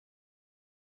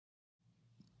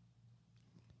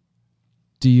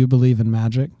Do you believe in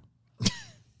magic?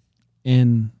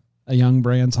 In a young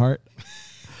Brand's heart?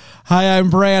 Hi, I'm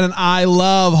Bran, and I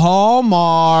love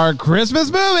Hallmark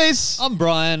Christmas movies. I'm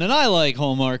Brian, and I like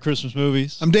Hallmark Christmas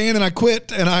movies. I'm Dan, and I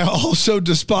quit, and I also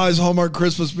despise Hallmark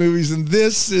Christmas movies, and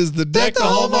this is the Deck the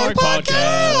Hallmark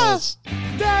podcast.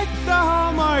 Deck the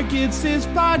Hallmark, it's his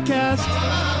podcast.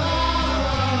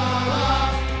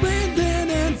 Brandon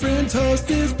and friends host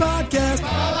this podcast.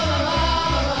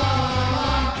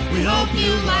 We hope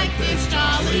you like this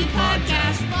jolly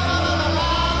podcast.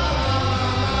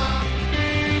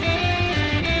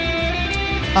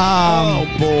 Oh,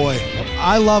 boy.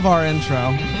 I love our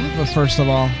intro, but first of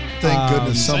all, Thank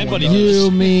goodness someone somebody does.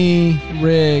 you, me,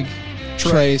 Rig,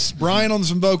 Trace. Brian on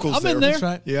some vocals I'm there. in there. That's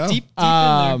right. Yeah. Deep in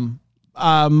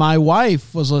there. My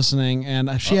wife was listening,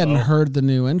 and she hadn't heard the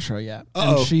new intro yet.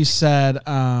 Uh-oh. And she said, Pick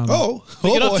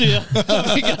it up boy. to you.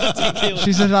 Pick it up to you, Caleb.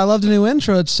 she said, I love the new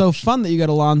intro. It's so fun that you got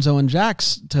Alonzo and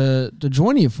Jax to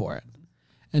join you for it.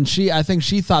 And I think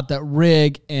she thought that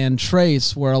Rig and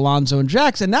Trace were Alonzo and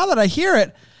Jax. And now that I hear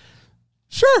it,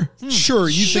 sure. Sure,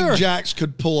 you Sure. think Jax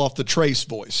could pull off the Trace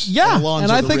voice. Yeah. Alonzo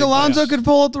And I the think Rig Alonzo voice. could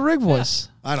pull up the Rig voice.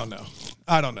 I don't know.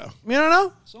 I don't know. You don't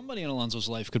know? Somebody in Alonzo's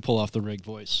life could pull off the Rig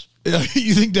voice.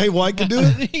 You think Dave White could do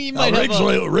it? He might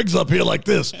have Rig's up here like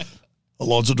this.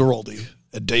 Alonzo Duralde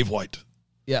and Dave White,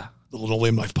 Yeah. the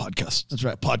Linoleum Life podcast. That's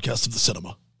right. Podcast of the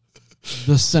cinema.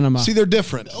 The cinema. See, they're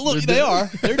different. Look, they are.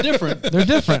 They're different. They're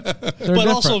different. They're but different.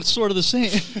 also sort of the same.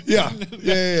 Yeah.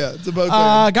 It's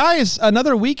about Guys,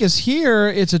 another week is here.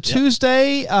 It's a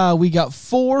Tuesday. We got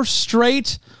 4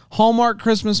 straight Hallmark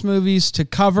Christmas movies to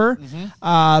cover.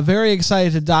 Very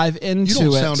excited to dive into You don't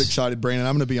it. sound excited, Brandon.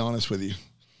 I'm going to be honest with you.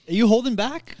 Are you holding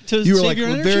back to You were save like your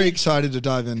energy? very excited to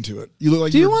dive into it. You look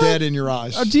like Do you you're wanna- dead in your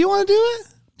eyes. Do you want to do it?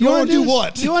 You wanna do this-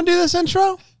 what? Do you want to do this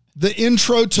intro? The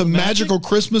intro to Magical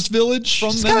Christmas Village.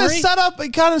 From Just kind of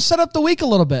memory? set up the week a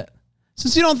little bit.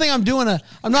 Since you don't think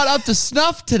I'm not up to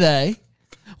snuff today,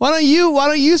 why don't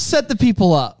you set the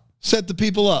people up? Set the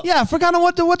people up. Yeah, for kind of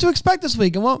what to expect this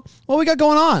week and what we got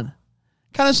going on.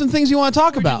 Kind of some things you want to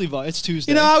talk about. It's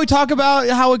Tuesday. You know how we talk about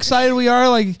how excited we are,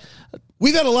 like.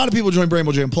 We've had a lot of people join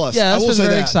Bramble Jam Plus. Yeah, that's I will been say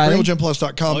very that. exciting.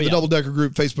 BrambleJamPlus.com, the yeah. Double Decker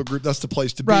group, Facebook group, that's the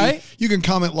place to be. Right. You can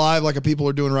comment live like people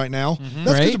are doing right now. That's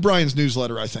because Great. of Brian's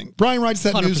newsletter, I think. Brian writes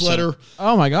that 100%. newsletter.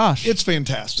 Oh my gosh, It's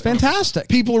fantastic. fantastic.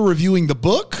 People are reviewing the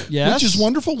book, Yes. which is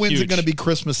wonderful. When's it Huge. going to be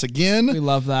Christmas again? We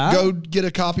love that. Go get a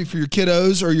copy for your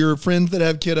kiddos or your friends that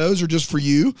have kiddos or just for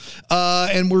you.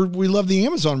 And we love the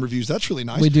Amazon reviews. That's really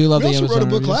nice. We do love the We also Amazon wrote a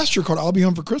book reviews. last year called I'll Be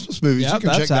Home for Christmas Movies. Yep, you can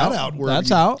that's check that out. out. Wherever That's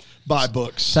you out. Buy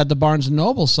books. It's at the Barnes and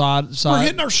Noble. Saw We're it.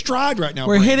 hitting our stride right now.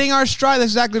 We're Brandon. hitting our stride. That's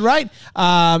exactly right.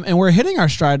 And we're hitting our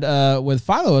stride with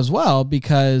Philo as well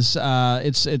because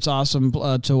it's awesome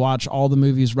to watch all the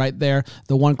movies right there.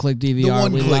 The one-click DVR. The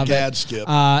one-click we love it. ad skip.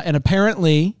 And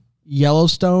apparently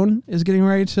Yellowstone is getting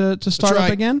ready to start right.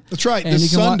 up again. That's right. And This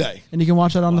you can Sunday. and you can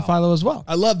watch that on the Philo as well.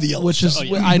 I love the Yellowstone. Which is, Oh,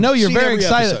 yeah. I know you're Seen very every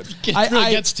excited. episode. It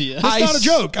really gets to you. That's not a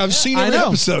joke. I've seen every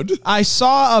episode. I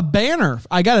saw a banner.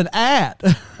 I got an ad.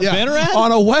 Yeah. Banner ad?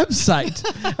 on a website,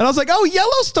 and I was like, "Oh,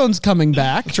 Yellowstone's coming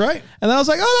back." That's right. And then I was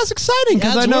like, "Oh, that's exciting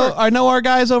because Ads work. I know our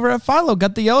guys over at Philo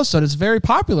got the Yellowstone. It's very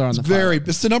popular on the Philo.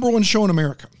 It's the #1 show in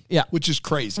America. Yeah. Which is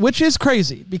crazy. Which is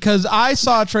crazy because I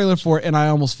saw a trailer for it and I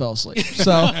almost fell asleep.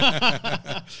 So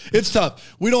It's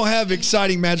tough. We don't have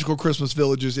exciting magical Christmas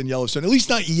villages in Yellowstone, at least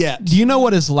not yet. do you know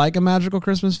what is like a magical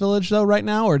Christmas village though right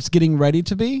now, or it's getting ready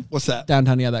to be? What's that?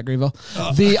 Downtown, that Greenville.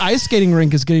 The ice skating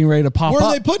rink is getting ready to pop Where up.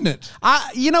 are they putting it?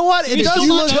 You know what? It You does still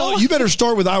look. don't know? You better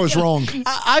start with I was wrong.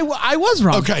 I was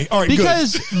wrong. Okay, all right, good.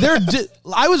 Because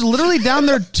I was literally down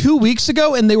there 2 weeks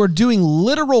ago, and they were doing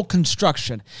literal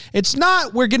construction. It's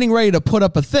not we're getting ready to put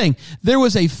up a thing. There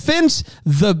was a fence.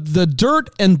 The dirt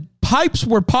and pipes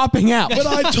were popping out. But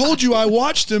I told you I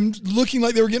watched them looking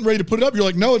like they were getting ready to put it up. You're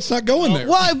like, no, it's not going there.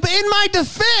 Well, but in my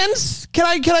defense, can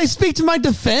I speak to my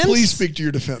defense? Please speak to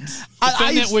your defense.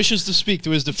 Defendant wishes to speak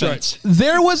to his defense.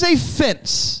 There was a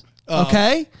fence.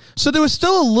 Okay. So there was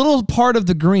still a little part of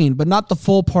the green, but not the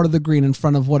full part of the green in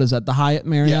front of, what is that, the Hyatt,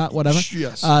 Marriott, Yeah. whatever?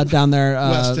 Yes. Down there.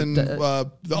 Weston,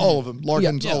 all of them.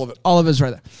 Larkins, all of it. All of it's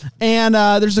right there. And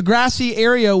there's a grassy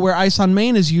area where Ice on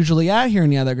Main is usually at here in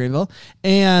the other Greenville.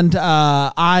 And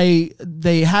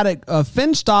they had it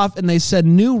fenced off, and they said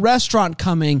new restaurant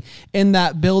coming in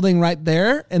that building right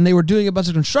there. And they were doing a bunch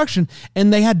of construction,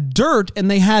 and they had dirt, and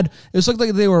it looked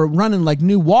like they were running like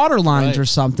new water lines or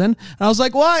something. And I was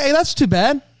like, well, hey, that's too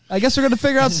bad. I guess they're going to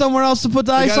figure out somewhere else to put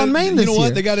the Ice on Main this year. You know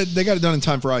what? They got it done in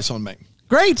time for Ice on Main.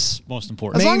 Great. Most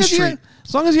important. As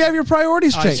long as you have your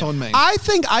priorities straight. Ice on Main. I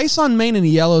think Ice on Main and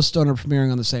Yellowstone are premiering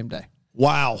on the same day.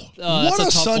 Wow. That's What a a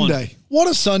tough Sunday. one. What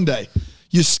a Sunday.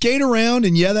 You skate around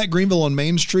and that Greenville on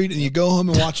Main Street, and you go home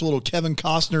and watch a little Kevin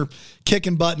Costner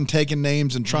kicking butt and taking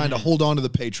names and trying to hold on to the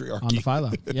patriarchy. On the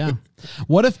Philo, yeah.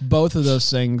 What if both of those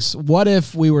things? What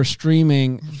if we were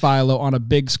streaming Philo on a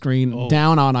big screen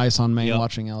down on Ice on Main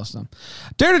watching Yellowstone?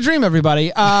 Dare to dream,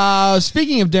 everybody.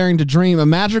 Speaking of daring to dream, a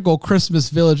magical Christmas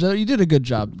village. You did a good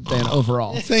job, Dan,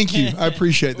 overall. Thank you. I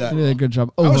appreciate that. You did a good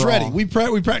job overall. I was ready. We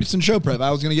practiced in show prep.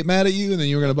 I was going to get mad at you, and then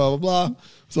you were going to blah, blah, blah.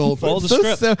 So Follow the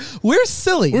script. We're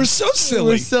silly. We're so silly.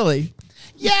 We're silly.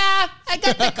 Yeah, I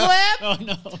got the clip. Oh,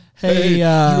 no. Hey, you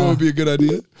know what would be a good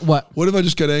idea? What? What if I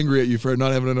just got angry at you for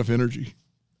not having enough energy?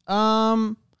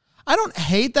 I don't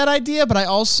hate that idea, but I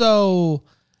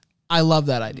love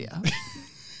that idea.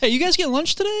 Hey, you guys get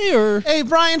lunch today, or? Hey,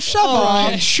 Brian, shut up.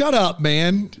 Brian, shut up,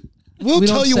 man. We'll We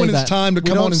tell don't you say when that. it's time to We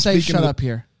come don't on and say speak. shut up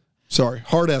here. Sorry,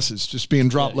 hard S's just being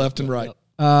dropped left and right.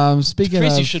 Speaking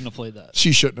Tracy of shouldn't have played that.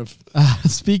 She shouldn't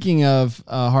have. speaking of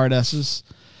hard S's,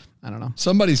 I don't know.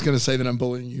 Somebody's going to say that I'm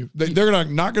bullying you. They're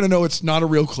not going to know it's not a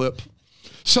real clip.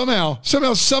 Somehow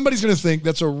somebody's going to think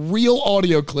that's a real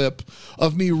audio clip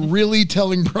of me really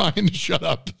telling Brian to shut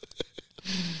up.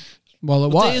 Well, it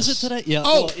What was. day is it today? Yeah.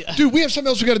 Oh, well, yeah. dude, we have something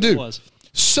else we got to do. It was.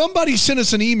 Somebody sent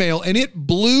us an email and it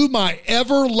blew my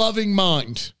ever-loving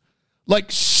mind.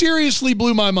 Like, seriously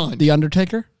blew my mind. The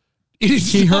Undertaker? It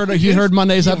is He heard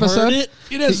Monday's You episode. heard it?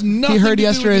 It has nothing He heard to do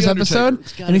with yesterday's The Undertaker.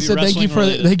 episode, gotta and he be said,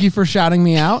 wrestling-related." thank you for shouting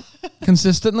me out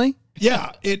consistently."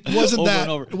 Yeah, it wasn't Over that.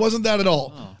 and over. It wasn't that at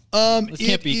all. This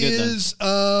can't be good, then. is,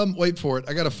 wait for it.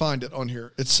 I got to find it on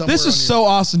here. It's somewhere. This is on so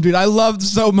awesome, dude. I loved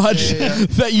so much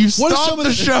that you What are stopped some of the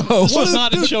the- show. This was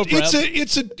not in show prep.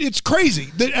 It's crazy,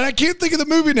 and I can't think of the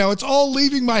movie now. It's all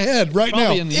leaving my head right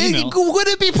Probably now. in the email. Would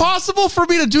it be possible for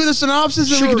me to do the synopsis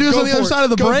and we Sure, can do this go on the for other it. side of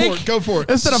the Go for break? it. Go for it.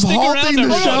 Instead of Stick halting around, the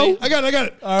everybody. show? I got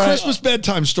it. right. Christmas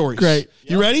bedtime stories. Great.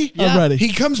 You ready? Yeah. I'm ready.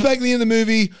 He comes back at the end of the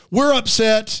movie. We're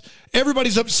upset.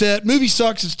 Everybody's upset. Movie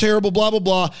sucks. It's terrible. Blah, blah,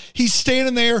 blah. He's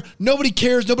standing there. Nobody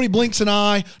cares. Nobody blinks an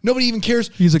eye. Nobody even cares.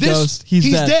 He's a ghost. He's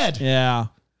dead. Yeah.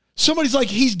 Somebody's like,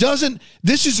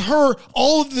 this is her.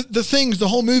 All of the things, the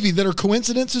whole movie that are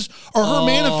coincidences are her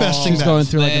manifesting He's that. going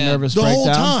through like a man. nervous The whole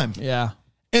breakdown. time. Yeah.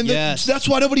 And Yes. that's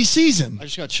why nobody sees him. I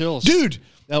just got chills. Dude,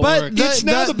 that but worked. it's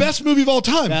now the best movie of all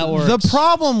time. That works. The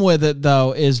problem with it,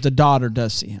 though, is the daughter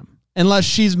does see him. Unless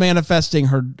she's manifesting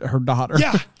her daughter.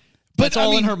 Yeah. But It's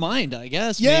all in her mind, I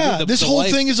guess. Yeah, Maybe this the whole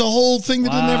wife- thing is a whole thing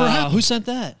that Wow. never happened. Who sent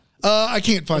that? I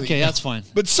can't find it. Okay, that's fine.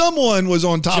 But someone was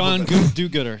on top John of it.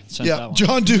 Do-Gooder sent Yeah, that one.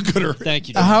 John Do-Gooder. Thank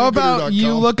you. How John. about you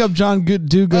Do-gooder.com. look up John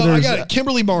Do-Gooder's? Oh, I got it.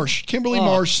 Kimberly Marsh. Kimberly Oh,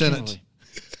 Marsh sent Kimberly.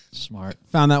 Smart.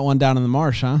 Found that one down in the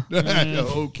marsh, huh? it.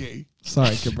 Okay.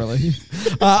 Sorry, Kimberly.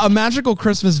 A Magical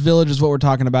Christmas Village is what we're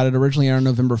talking about. It originally aired on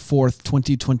November 4th,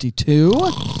 2022.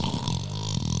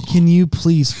 Can you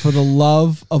please, for the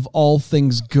love of all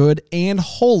things good and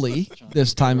holy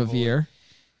this time of year,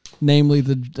 namely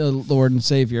the Lord and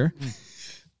Savior,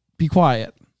 be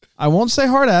quiet? I won't say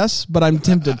hard ass, but I'm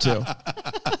tempted to.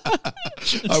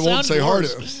 I won't say hard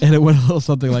worse. ass. And it went a little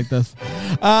something like this.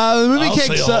 The movie I'll kicks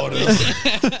say up. hard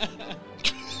ass.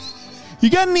 You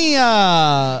got any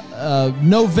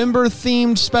November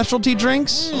themed specialty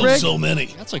drinks, Oh, Rick? so many.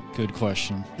 That's a good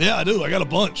question. Yeah, I do. I got a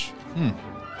bunch.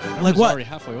 Like It's what? already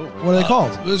halfway over. What are they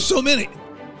called? There's so many.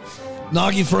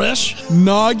 Noggy Fresh.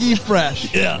 Noggy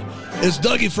Fresh. Yeah. It's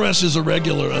Dougie Fresh is a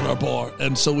regular at our bar,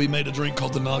 and so we made a drink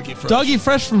called the Noggy Fresh. Dougie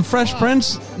Fresh from Fresh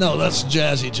Prince. No, that's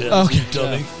Jazzy Jazz. Okay. You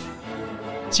dummy.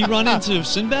 Does he run into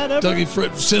Sinbad ever? Dougie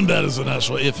Fresh. Sinbad is an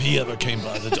actual, if he ever came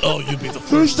by. You'd be the first.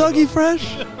 Who's to know. Dougie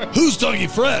Fresh? Who's Dougie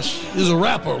Fresh? He's a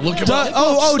rapper. Look him up.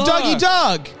 Oh, Star. Dougie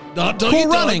Doug. Not Dougie Cool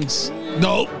Doug. Runnings.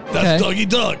 No, that's Okay. Dougie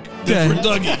Doug. Different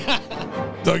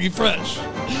Dougie. Dougie Fresh.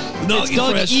 Noggy It's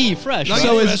Doug Fresh. E. Fresh. Noggy right?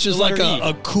 So Fresh is The like letter E.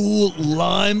 a cool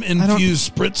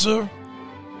lime-infused spritzer.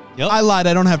 Yep. I lied.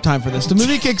 I don't have time for this. The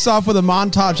movie kicks off with a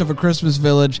montage of a Christmas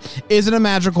village. Is it a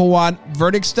magical one?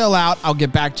 Verdict's still out. I'll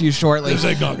get back to you shortly. There's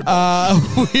eggnog.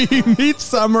 We meet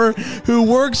Summer, who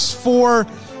works for,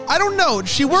 I don't know.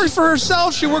 She works for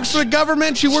herself. She works for the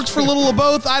government. She works for a little of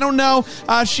both. I don't know.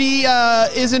 She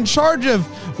is in charge of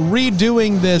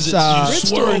redoing this.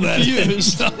 Swirl that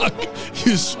infused. eggnog.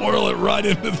 You swirl it right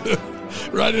into the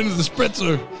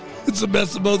spritzer. It's the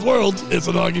best of both worlds. It's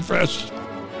a Noggy Fresh.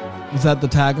 Is that the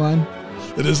tagline?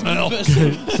 It is now.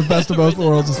 It's the best of both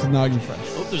worlds. It's the Noggy Fresh.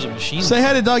 I hope there's a machine. Say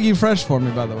hi to Dougie Fresh for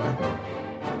me, by the way.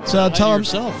 So Hi tell to him.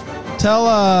 yourself. Tell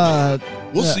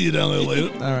We'll yeah. see you down there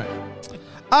later. All right.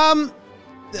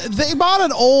 They bought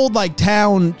an old like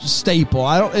town staple.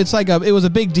 It was a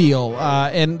big deal,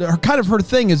 and her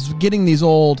thing is getting these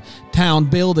old town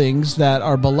buildings that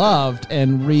are beloved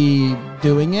and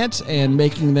redoing it and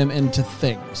making them into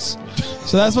things.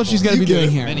 So that's what she's going to be doing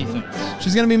here. Many things.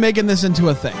 She's going to be making this into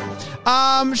a thing.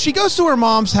 She goes to her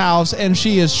mom's house, and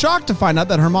she is shocked to find out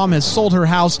that her mom has sold her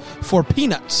house for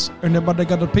peanuts. Anybody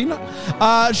got a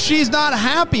peanut? She's not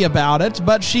happy about it,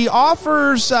 but she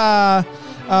offers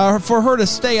for her to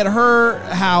stay at her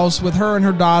house with her and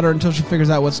her daughter until she figures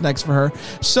out what's next for her.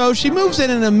 So she moves in,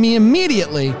 and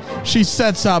immediately she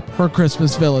sets up her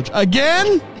Christmas village.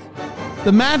 Again,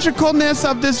 the magicalness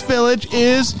of this village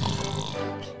is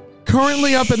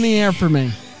currently up in the air for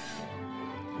me.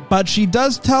 But she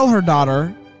does tell her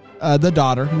daughter, the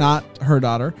daughter, not her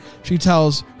daughter, she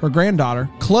tells her granddaughter,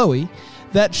 Chloe,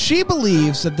 that she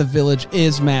believes that the village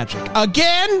is magic.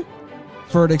 Again,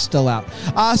 verdict still out.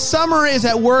 Summer is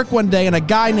at work one day, and a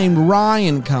guy named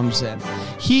Ryan comes in.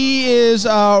 He is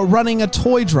running a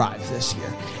toy drive this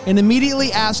year and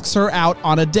immediately asks her out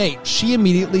on a date. She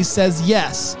immediately says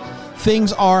yes.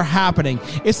 Things are happening.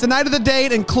 It's the night of the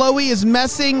date, and Chloe is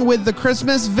messing with the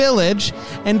Christmas village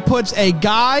and puts a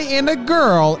guy and a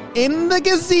girl in the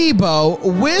gazebo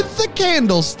with the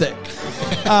candlestick.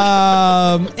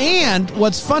 And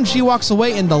what's fun, she walks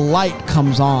away and the light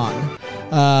comes on.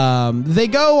 They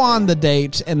go on the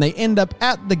date, and they end up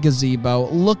at the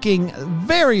gazebo looking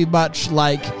very much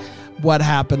like what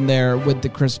happened there with the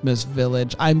Christmas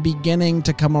village. I'm beginning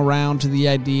to come around to the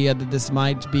idea that this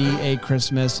might be a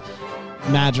Christmas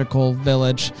magical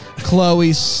village.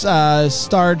 Chloe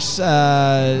starts,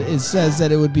 it says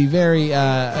that it would be very,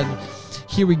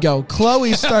 here we go.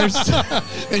 Chloe starts.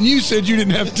 And you said you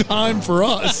didn't have time for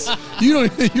us. You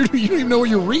don't even know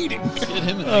what you're reading. Get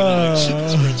him in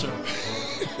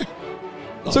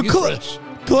So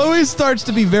Chloe starts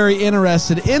to be very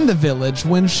interested in the village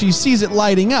when she sees it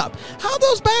lighting up. How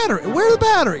those batteries? Where are the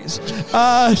batteries?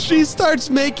 She starts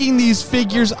making these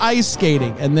figures ice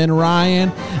skating, and then Ryan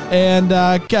and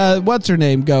what's her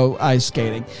name go ice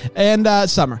skating, and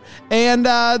Summer, and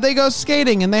they go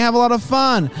skating, and they have a lot of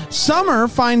fun. Summer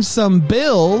finds some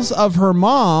bills of her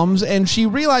mom's, and she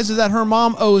realizes that her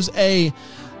mom owes a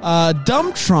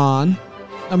Dumptron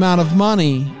amount of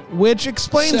money, which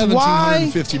explains why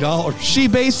 $1,750. she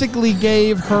basically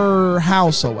gave her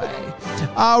house away.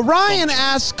 Ryan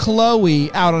asks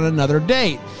Chloe out on another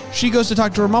date. She goes to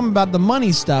talk to her mom about the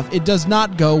money stuff. It does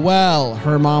not go well.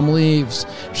 Her mom leaves.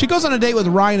 She goes on a date with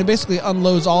Ryan and basically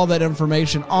unloads all that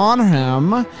information on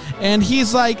him. And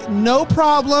he's like, no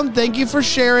problem. Thank you for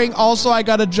sharing. Also, I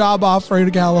got a job offer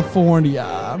in California.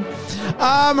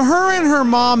 Her and her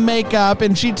mom make up,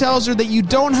 and she tells her that you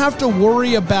don't have to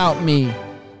worry about me.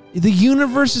 The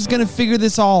universe is going to figure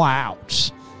this all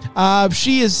out.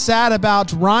 She is sad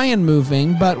about Ryan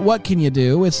moving, but what can you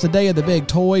do? It's the day of the big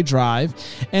toy drive.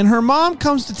 And her mom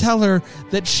comes to tell her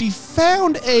that she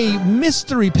found a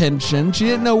mystery pension. She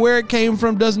didn't know where it came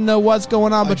from, doesn't know what's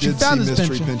going on, but she found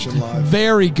this pension live.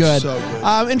 Very good. So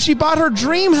good. And she bought her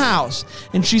dream house.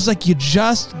 And she's like, you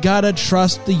just gotta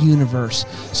trust the universe.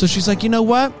 So she's like, you know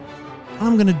what?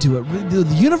 I'm going to do it. The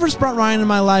universe brought Ryan in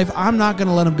my life. I'm not going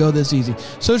to let him go this easy.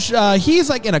 So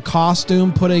he's like in a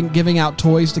costume, giving out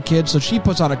toys to kids. So she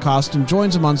puts on a costume,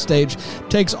 joins him on stage,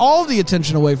 takes all the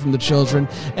attention away from the children,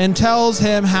 and tells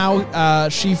him how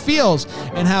she feels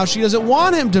and how she doesn't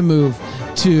want him to move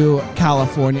to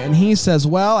California. And he says,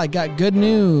 well, I got good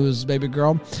news, baby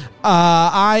girl.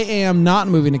 I am not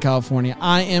moving to California.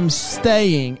 I am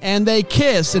staying. And they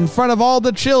kiss in front of all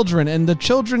the children, and the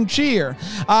children cheer.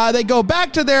 They go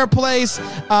back to their place,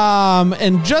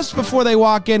 and just before they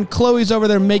walk in, Chloe's over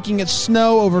there making it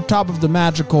snow over top of the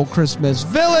magical Christmas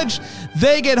village.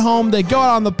 They get home, they go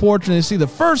out on the porch, and they see the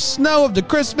first snow of the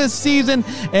Christmas season,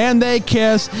 and they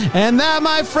kiss. And that,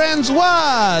 my friends,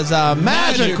 was a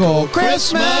magical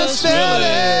Christmas village.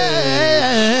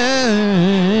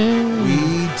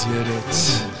 Did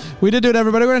it. We did do it,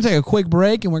 everybody. We're going to take a quick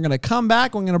break, and we're going to come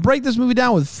back. We're going to break this movie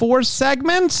down with 4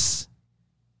 segments.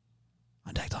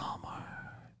 On deck to Hallmark.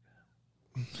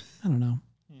 I don't know.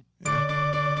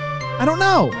 I don't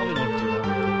know. Probably don't do that.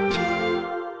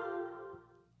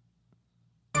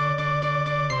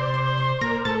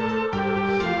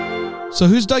 So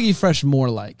who's Dougie Fresh more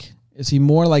like? Is he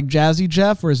more like Jazzy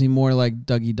Jeff, or is he more like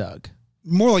Dougie Doug?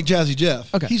 More like Jazzy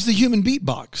Jeff. Okay. He's the human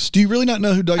beatbox. Do you really not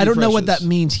know who Dougie Fresh is? I don't know what that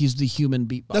means, he's the human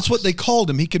beatbox. That's what they called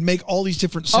him. He could make all these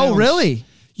different sounds. Oh, really?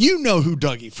 You know who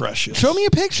Dougie Fresh is. Show me a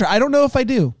picture. I don't know if I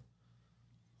do.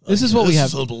 This is what we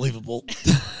have. This is unbelievable.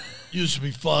 You should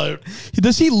be fired.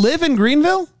 Does he live in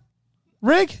Greenville?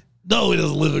 Rick? No, he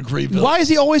doesn't live in Greenville. Why is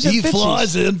he always at He Fitzy's?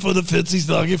 flies in for the Fitzy's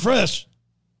Nugget Fresh.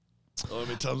 How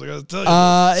many times I got to tell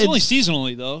you? It's only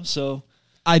seasonally, though, so.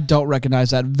 I don't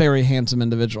recognize that very handsome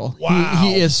individual. Wow.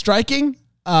 He is striking.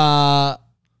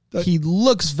 He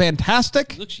looks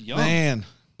fantastic. He looks young. Man.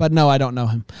 But no, I don't know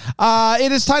him.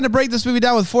 It is time to break this movie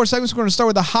down with 4 segments. We're going to start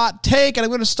with a hot take, and I'm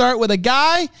going to start with a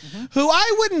guy who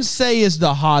I wouldn't say is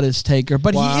the hottest taker,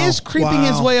 but he is creeping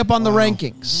his way up on the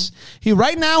rankings.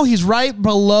 Right now, he's right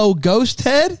below Ghost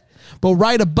Head, but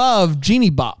right above Genie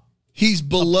Bop. He's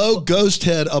below Ghost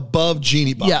Head, above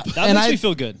Genie Bop. Yeah. That makes me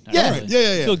feel good. Yeah.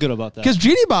 Yeah. Feel good about that. Because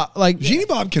Genie Bop, Genie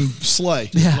Bop can slay.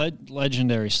 yeah.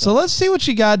 Legendary stuff. So let's see what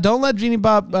you got. Don't let Genie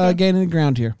Bop gain any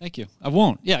ground here. Thank you. I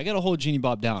won't. Yeah, I got to hold Genie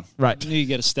Bob down. Right. I knew you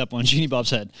got to step on Genie Bob's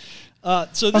head.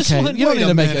 So this Okay, one, you don't need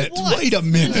to make it. Wait a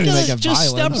minute. Make it just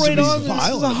violent. step right This on. is This.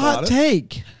 This is a hot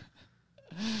take.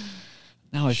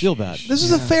 Now I feel bad. This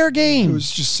is a fair It game.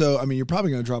 was just so, I mean, you're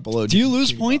probably going to drop below. Do you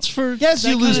lose points for? Yes, that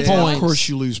you kind lose of points. talk? Of course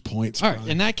you lose points. All right.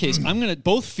 Brian. In that case, I'm gonna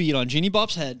both feet on Genie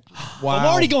Bob's head. Wow. I'm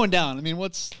already going down. I mean,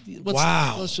 what's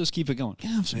Wow. Let's just keep it going.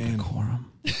 Have some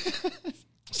decorum.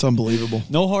 It's unbelievable.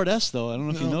 No hard S though. I don't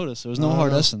know if you noticed. There was no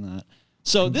hard S in that.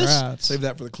 So Congrats. Save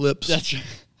that for the clips. That's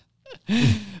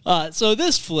right. So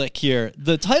this flick here,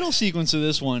 the title sequence of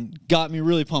this one got me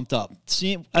really pumped up.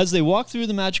 See, as they walk through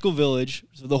the magical village,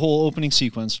 so the whole opening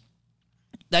sequence,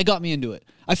 that got me into it.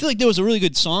 I feel like there was a really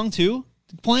good song too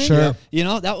playing. Sure. You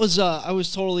know, that was I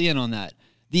was totally in on that.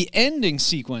 The ending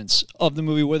sequence of the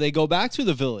movie where they go back to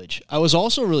the village, I was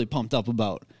also really pumped up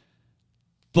about.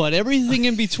 But everything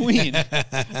in between,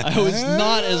 I was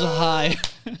not as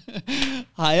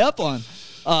high up on.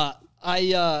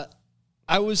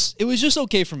 It was just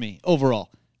okay for me overall.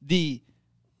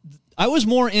 I was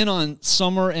more in on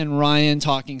Summer and Ryan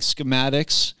talking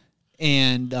schematics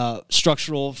and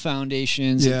structural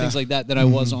foundations and things like that than I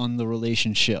was on the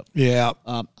relationship. Yeah.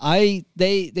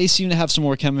 They seem to have some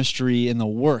more chemistry in the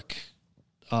work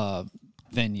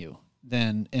venue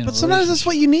than in. But sometimes that's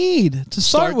what you need to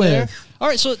start with. there. All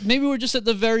right, so maybe we're just at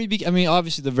the very beginning. I mean,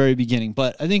 obviously the very beginning,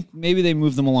 but I think maybe they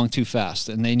moved them along too fast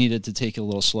and they needed to take it a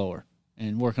little slower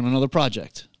and work on another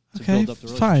project to Okay, build up the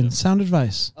relationship. fine. Sound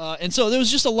advice. And so there was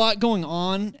just a lot going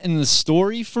on in the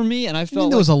story for me, and I I felt mean,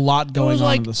 there was a lot there going was on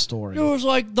like- in the story. There was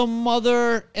like the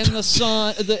mother and the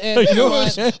son, and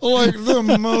Yours, Ryan, like the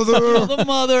mother. the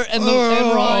mother and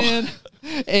Ryan,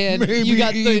 and Maybe you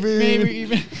got the even. maybe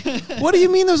even. What do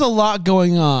you mean there's a lot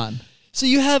going on? So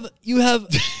you have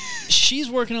she's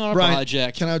working on a Brian,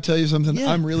 project. can I tell you something?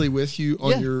 Yeah. I'm really with you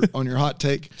on your hot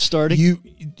take. Starting?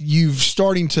 I'm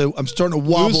starting to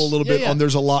wobble Loose? a little bit Yeah, yeah. on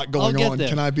there's a lot I'll going get on. there.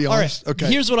 Can I be All right, honest? Okay.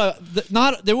 Here's what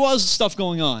there was stuff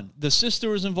going on. The sister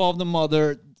was involved, the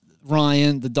mother,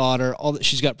 Ryan, the daughter,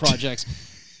 she's got projects.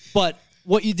 But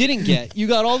what you didn't get, you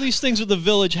got all these things with the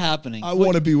village happening. I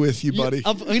want to be with you, buddy.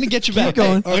 I'm going to get you back.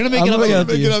 going. I'm going to make I'm it up. gonna to you. make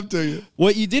Make you. it up to you.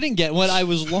 What you didn't get, what I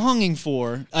was longing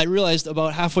for, I realized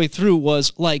about halfway through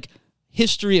was like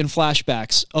history and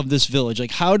flashbacks of this village.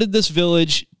 Like, how did this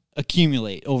village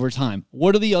accumulate over time?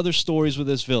 What are the other stories with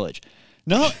this village?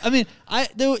 No, I mean,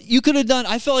 you could have done.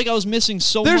 I felt like I was missing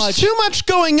so There's much. too much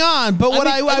going on, but what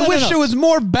mean, I wish no. there was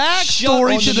more backstory Shut to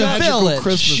on the the magical village.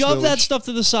 Christmas Shove that village. stuff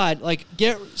to the side. Like,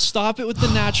 stop it with the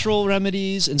natural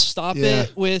remedies and stop Yeah.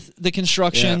 it with the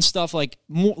construction stuff. Like,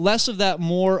 less of that,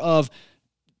 more of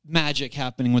magic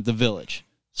happening with the village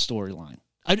storyline.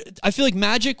 I feel like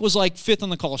magic was like fifth on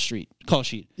the call sheet.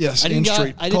 Yes, I didn't in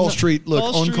street. I didn't Call know- street. Look,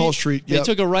 on Call Street, They yep.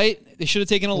 took a right. They should have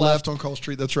taken a left left. on Call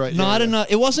Street. That's right. Not Yeah. enough.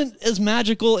 It wasn't as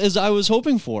magical as I was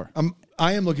hoping for.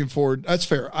 I am looking forward. That's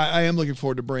fair. I am looking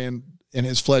forward to Brand and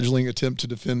his fledgling attempt to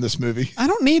defend this movie. I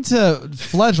don't need to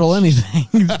flagell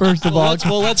anything, first of all.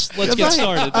 Let's get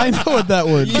started. I know what that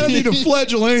word I don't need to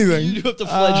flagell anything. You have to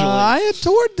flagellate. I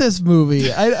adored this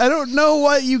movie. I don't know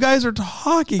what you guys are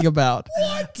talking about.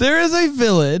 What? There is a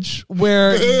village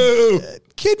where... Boo!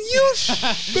 Can you...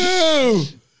 Boo!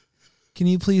 Can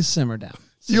you please simmer down?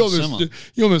 You Simmer.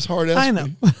 almost hard ass. I know.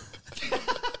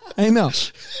 I know.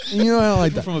 You know I don't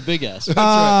like that. From a big ass.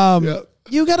 Yeah.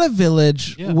 You got a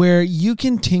village Yeah. where you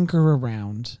can tinker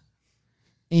around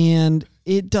and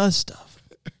it does stuff.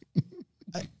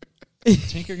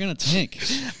 Tinker gonna tink.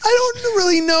 I don't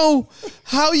really know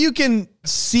how you can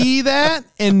see that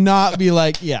and not be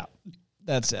like, yeah,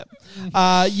 that's it.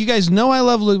 You guys know I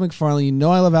love Luke McFarlane. You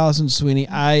know I love Allison Sweeney.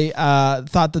 I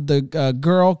thought that the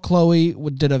girl, Chloe,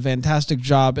 did a fantastic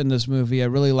job in this movie. I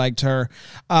really liked her.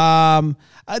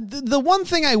 The one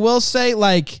thing I will say,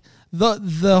 like,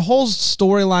 the whole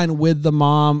storyline with the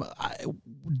mom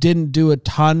didn't do a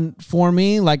ton for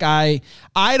me. Like I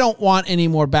don't want any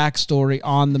more backstory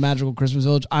on the Magical Christmas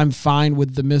Village. I'm fine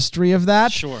with the mystery of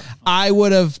that. Sure. I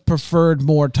would have preferred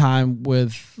more time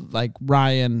with like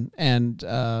Ryan and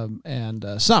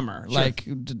Summer, like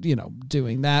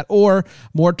doing that, or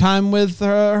more time with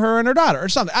her and her daughter, or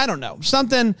something. I don't know,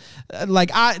 something like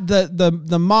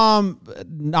the mom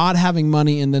not having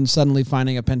money and then suddenly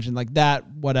finding a pension, like that.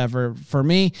 Whatever for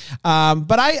me.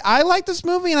 But I like this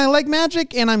movie and I like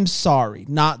magic, and I'm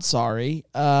not sorry.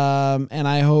 And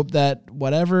I hope that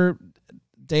whatever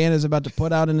Dan is about to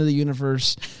put out into the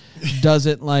universe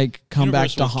doesn't like come back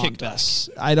to haunt us.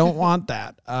 I don't want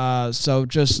that. So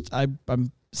just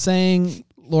I'm saying,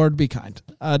 Lord, be kind.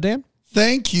 Dan?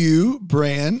 Thank you,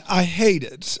 Bran. I hate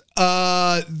it.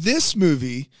 This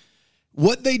movie,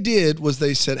 what they did was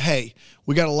they said, hey,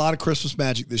 we got a lot of Christmas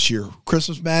magic this year.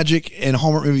 Christmas magic and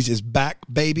Hallmark movies is back,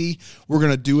 baby. We're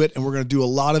going to do it, and we're going to do a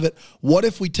lot of it. What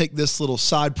if we take this little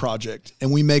side project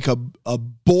and we make a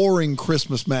boring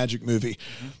Christmas magic movie?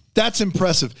 That's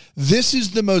impressive. This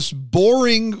is the most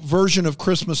boring version of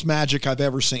Christmas magic I've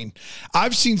ever seen.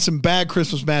 I've seen some bad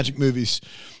Christmas magic movies.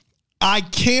 I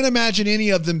can't imagine any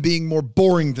of them being more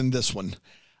boring than this one.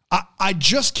 I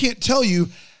just can't tell you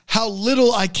how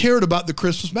little I cared about the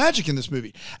Christmas magic in this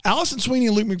movie. Allison Sweeney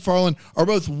and Luke McFarlane are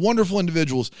both wonderful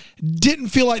individuals. Didn't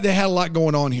feel like they had a lot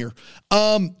going on here.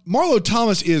 Marlo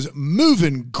Thomas is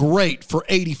moving great for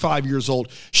 85 years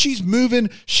old. She's moving.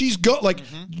 She's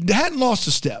hadn't lost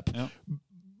a step. Yep.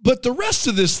 But the rest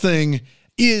of this thing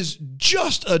is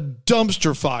just a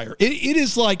dumpster fire. It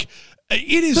is like,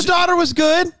 it is. The daughter was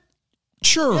good.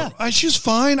 Sure. Yeah. She's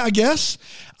fine, I guess.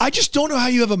 I just don't know how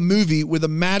you have a movie with a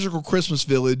magical Christmas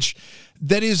village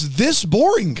that is this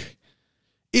boring.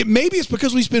 Maybe it's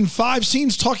because we spend 5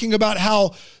 scenes talking about how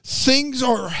things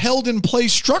are held in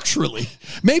place structurally.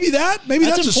 Maybe that's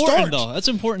a start. Though. That's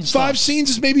important. 5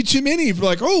 scenes is maybe too many.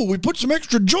 Like, oh, we put some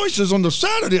extra joists on the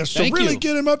side of this to really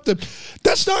get him up to.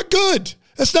 That's not good.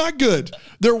 That's not good.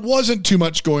 There wasn't too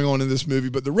much going on in this movie,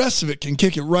 but the rest of it can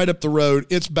kick it right up the road.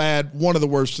 It's bad. One of the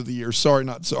worst of the year. Sorry,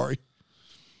 not sorry.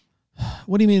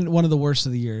 What do you mean one of the worst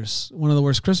of the years? One of the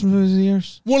worst Christmas movies of the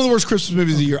years? One of the worst Christmas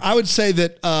movies of the year. I would say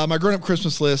that My Grown-Up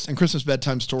Christmas List and Christmas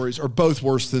Bedtime Stories are both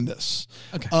worse than this.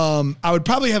 Okay. I would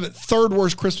probably have it third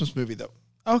worst Christmas movie, though.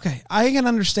 Okay. I can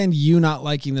understand you not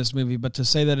liking this movie, but to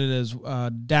say that it is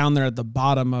down there at the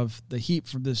bottom of the heap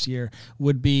for this year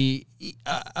would be...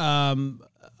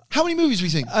 How many movies we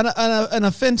think? An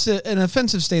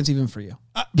offensive stance even for you.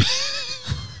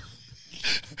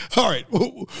 All right.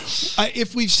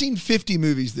 If we've seen 50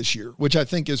 movies this year, which I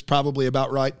think is probably about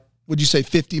right, would you say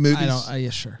 50 movies? Yeah,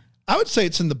 sure. I would say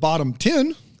it's in the bottom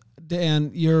 10.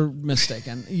 Dan, you're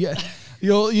mistaken.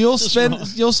 You'll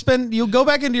go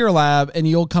back into your lab and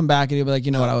you'll come back and you'll be like,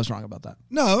 you know what, I was wrong about that.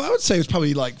 No, I would say it's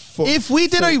probably like if we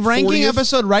did a ranking 40th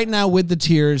episode right now with the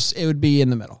tiers, it would be in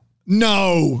the middle.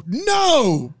 No,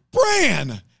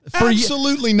 Bran,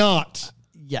 absolutely not.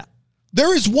 Yeah.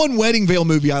 There is one Wedding Veil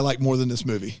movie I like more than this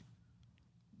movie.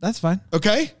 That's fine.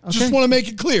 Okay? Just want to make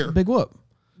it clear. Big whoop.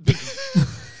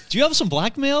 Do you have some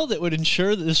blackmail that would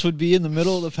ensure that this would be in the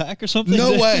middle of the pack or something?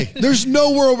 No way. There's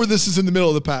no world where this is in the middle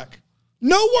of the pack.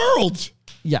 No world.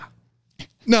 Yeah.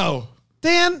 No.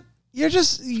 Dan, you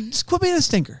just quit being a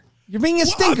stinker. You're being a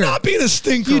stinker. I'm not being a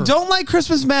stinker. You don't like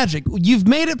Christmas magic. You've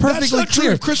made it perfectly That's not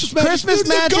clear. True. Christmas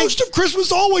magic. The Ghost of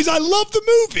Christmas Always. I love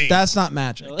the movie. That's not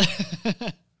magic.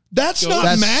 That's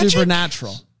magic. That's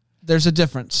supernatural. There's a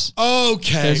difference.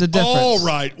 Okay. There's a difference. All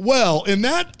right. Well, in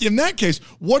that case,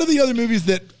 what are the other movies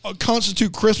that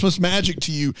constitute Christmas magic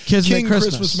to you? King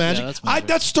Christmas Magic. Yeah,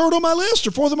 that's third on my list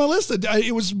or fourth on my list.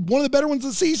 It was one of the better ones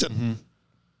of the season. Mm-hmm.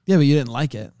 Yeah, but you didn't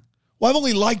like it. Well, I've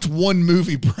only liked one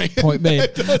movie, Brian. Point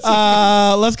made.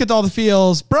 Let's get to all the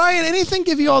feels. Brian, anything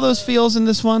give you all those feels in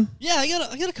this one? Yeah, I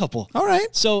got a couple. All right.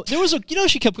 So there was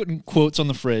she kept putting quotes on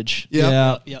the fridge.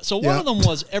 Yeah. So one of them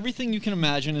was, everything you can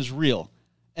imagine is real.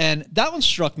 And that one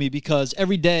struck me because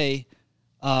every day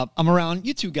I'm around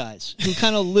you two guys who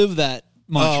kind of live that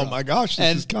mantra. Oh my gosh,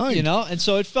 this is kind. And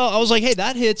so it felt, I was like, hey,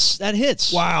 that hits.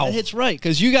 Wow. That hits right.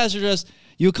 Because you guys are just,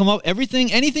 you come up, anything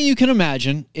you can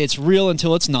imagine, it's real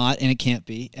until it's not, and it can't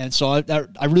be. And so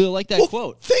I really like that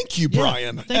quote. Thank you,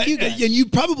 Brian. Yeah, thank you, guys. And you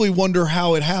probably wonder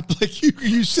how it happened. Like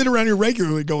you sit around here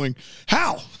regularly going,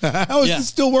 how? How is this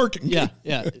still working? Yeah.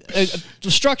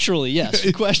 Structurally,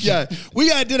 yes. Question. Yeah. We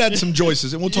did add some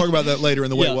joists, and we'll talk about that later in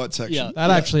the Wait What section. Yeah.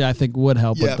 That actually, I think, would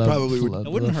help with the probably would.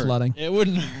 It wouldn't hurt. flooding. It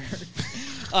wouldn't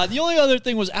hurt. The only other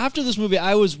thing was, after this movie,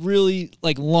 I was really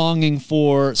longing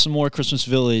for some more Christmas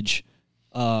Village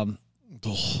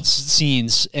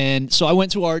scenes, and so I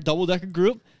went to our double-decker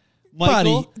group,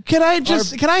 Michael, Buddy,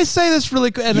 can I say this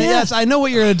really quick? And yes, I know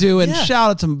what you're going to do. And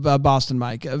shout out to Boston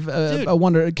Mike. I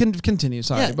wonder. Continue.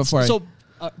 Sorry. Before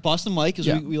Boston Mike, as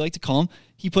we like to call him,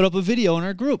 he put up a video in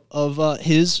our group of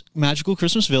his magical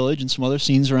Christmas village and some other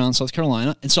scenes around South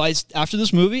Carolina. And so after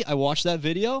this movie, I watched that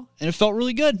video, and it felt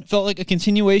really good. It felt like a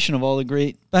continuation of all the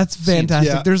great. That's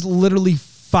fantastic. Yeah. There's literally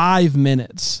 5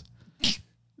 minutes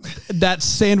that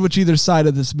sandwich either side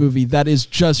of this movie that is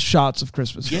just shots of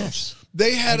Christmas. Yes.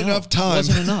 They had enough time. It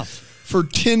wasn't enough. For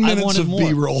 10 minutes of more.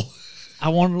 B-roll. I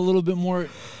wanted a little bit more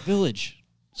village,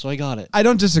 so I got it. I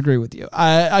don't disagree with you.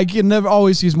 I can never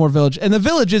always use more village, and the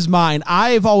village is mine.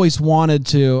 I've always wanted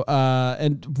to,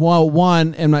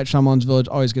 one, M. Night Shyamalan's village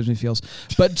always gives me feels,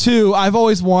 but 2, I've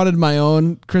always wanted my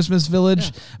own Christmas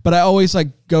village, but I always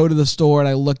go to the store and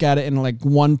I look at it and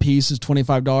one piece is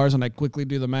 $25 and I quickly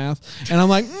do the math and I'm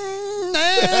like,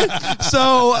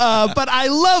 so, but I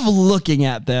love looking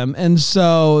at them. And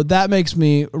so that makes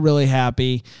me really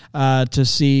happy to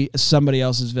see somebody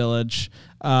else's village.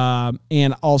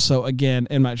 And also, again,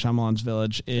 M. Night Shyamalan's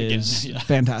village is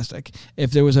fantastic.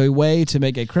 If there was a way to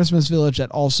make a Christmas village that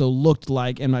also looked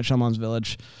like M. Night Shyamalan's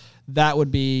village, that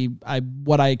would be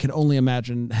what I can only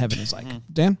imagine heaven is like.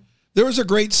 Dan? There was a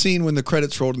great scene when the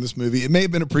credits rolled in this movie. It may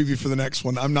have been a preview for the next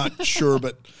one. I'm not sure,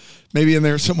 but maybe in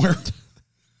there somewhere.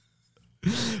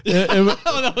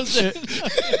 That was it.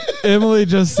 Emily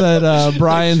just said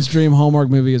Brian's dream Hallmark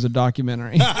movie is a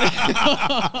documentary.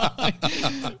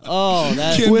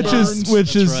 Which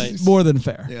is right. more than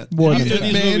fair. Yeah. More than After fair.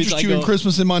 these May movies, interest you in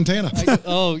Christmas in Montana.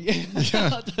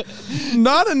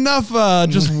 Not enough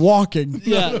just walking.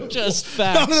 Just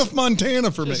facts. Not enough Montana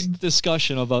for me.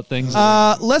 Discussion about things.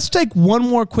 Let's take one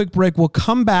more quick break. We'll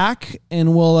come back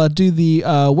and we'll do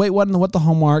the wait, what in the what the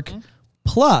Hallmark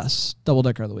plus double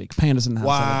decker of the week. Panda's in the house.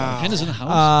 Wow. Panda's in the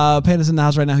house. Panda's in the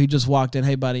house right now. He just walked in.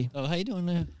 Hey, buddy. Oh, how you doing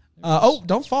there?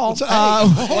 Don't fall.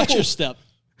 Watch your step.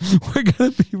 We're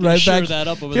going to be right Share back that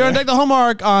up over here on there. Deck the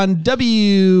Hallmark on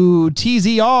WTZR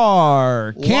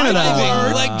Canada.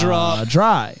 Diving leg drop.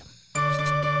 Dry.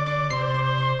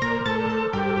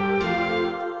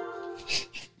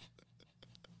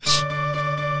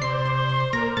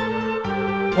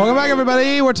 Welcome back,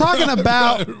 everybody. We're talking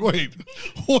about... Wait,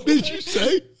 what did you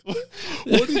say?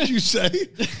 What did you say?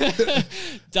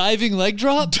 Diving leg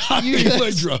drop? Diving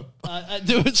leg drop.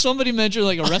 There was somebody mentioned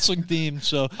a wrestling theme,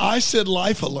 so I said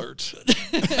life alert.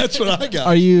 That's what I got.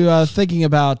 Are you thinking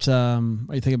about... Are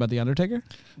you thinking about The Undertaker?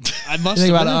 I You must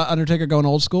think have about Undertaker going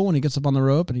old school when he gets up on the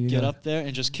rope and he get up there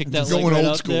and just kick that leg Going right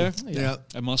old out school. there. Yeah.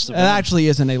 I must have. It actually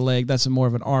isn't a leg. That's more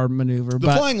of an arm maneuver. The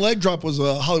but flying leg drop was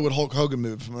a Hollywood Hulk Hogan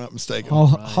move, if I'm not mistaken.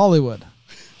 Hollywood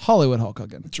Hulk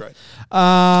Hogan. That's right.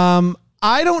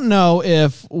 I don't know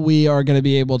if we are going to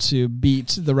be able to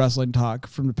beat the wrestling talk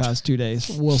from the past 2 days.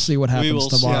 We'll see what happens will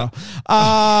see. tomorrow.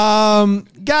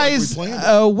 Guys, Like we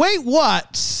planned. Wait,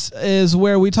 what is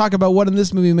where we talk about what in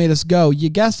this movie made us go. You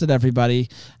guessed it, everybody.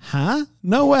 Huh?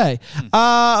 No way.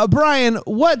 Brian,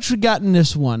 what you got in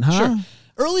this one, huh? Sure.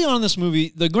 Early on in this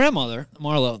movie, the grandmother,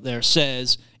 Marlo, there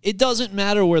says, it doesn't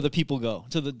matter where the people go,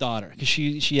 to the daughter. Because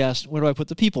she asked, where do I put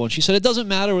the people? And she said, it doesn't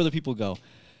matter where the people go.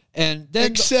 And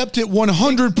then Except it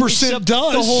 100% except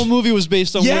does. The whole movie was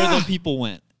based on where Yeah. the people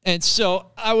went. And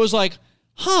so I was like,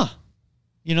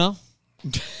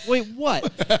 wait,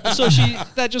 what? So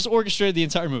that just orchestrated the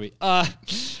entire movie. I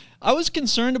was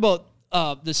concerned about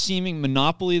the seeming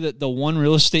monopoly that the one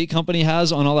real estate company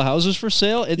has on all the houses for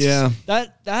sale.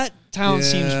 That town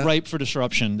seems ripe for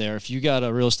disruption there. If you got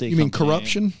a real estate You mean company.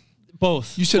 corruption?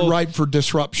 Both. You said Both. ripe for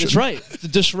disruption. That's right. To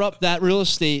disrupt that real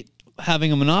estate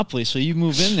having a monopoly. So you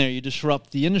move in there, you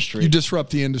disrupt the industry. You disrupt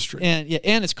the industry. and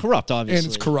it's corrupt, obviously. And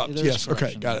it's corrupt. There's Yes. Okay.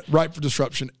 corruption. Got it. Ripe for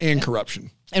disruption and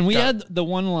corruption. And we had the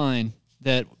one line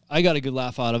that I got a good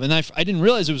laugh out of, and I didn't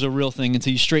realize it was a real thing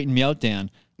until you straightened me out,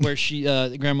 Dan, where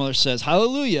the grandmother says,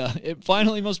 "Hallelujah, it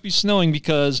finally must be snowing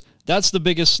because that's the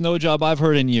biggest snow job I've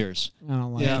heard in years." I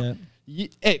don't like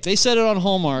it. Hey, they said it on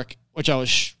Hallmark, which I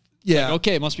was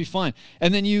okay, it must be fine.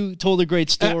 And then you told a great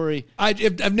story.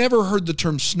 I've never heard the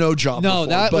term snow job No, before.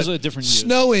 that was but a different use.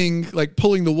 Snowing, like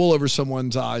pulling the wool over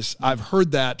someone's eyes, I've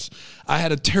heard that. I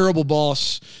had a terrible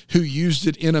boss who used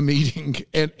it in a meeting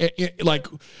and like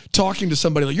talking to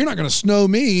somebody like, "You're not going to snow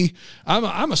me.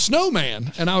 I'm a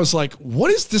snowman." And I was like,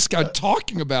 "What is this guy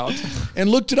talking about?" And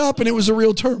looked it up, and it was a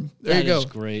real term. There you go. That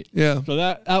is great. Yeah. So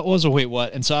that was a wait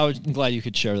what, and so I'm glad you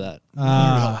could share that.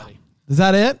 Is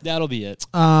that it? That'll be it.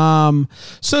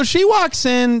 So she walks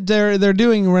in. They're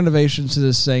doing renovations to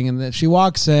this thing, and then she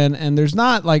walks in, and there's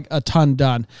not like a ton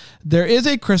done. There is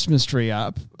a Christmas tree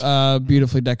up,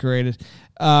 beautifully decorated,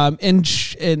 and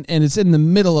it's in the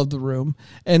middle of the room.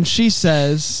 And she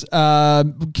says,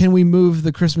 "Can we move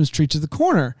the Christmas tree to the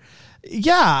corner?"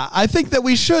 Yeah, I think that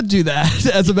we should do that.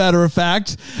 As a matter of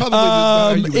fact, Probably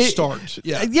how you would start.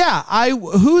 Yeah. Yeah.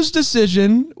 Whose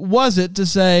decision was it to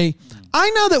say, I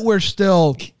know that we're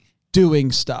still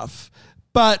doing stuff,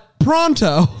 but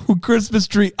pronto, Christmas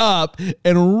tree up,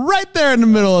 and right there in the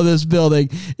middle of this building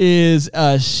is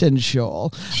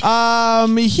essential.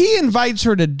 He invites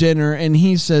her to dinner, and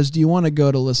he says, do you want to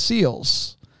go to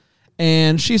Lucille's?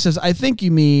 And she says, I think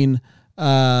you mean...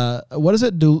 what is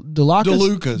it?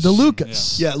 DeLuca's.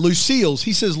 DeLuca's. Yeah, Lucille's.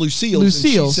 He says Lucille's.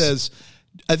 Lucille's. And she says,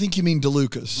 I think you mean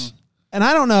DeLuca's. And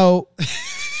I don't know.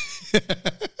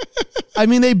 I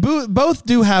mean, they both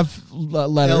do have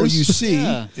letters. L-U-C.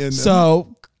 Yeah.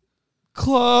 So,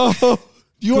 close.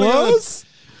 You want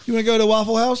to go to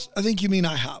Waffle House? I think you mean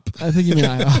IHOP. I think you mean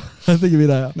IHOP. I think you mean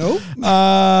IHOP. Nope.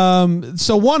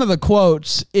 So one of the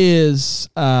quotes is...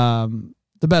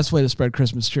 the best way to spread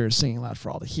Christmas cheer is singing loud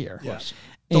for all to hear. Yes.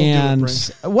 And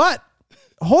what?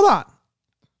 Hold on.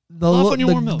 Off on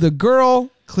your warm milk. The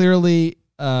girl clearly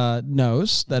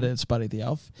knows that it's Buddy the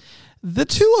Elf. The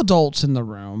two adults in the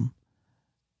room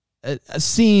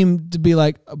seem to be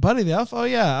like, Buddy the Elf? Oh,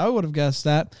 yeah, I would have guessed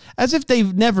that. As if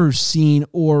they've never seen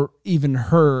or even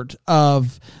heard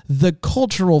of the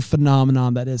cultural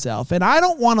phenomenon that is Elf. And I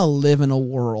don't want to live in a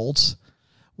world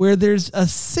where there's a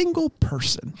single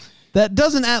person that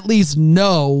doesn't at least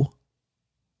know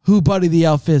who Buddy the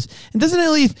Elf is, and doesn't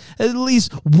at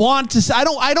least want to say, I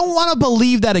don't want to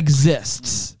believe that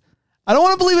exists. I don't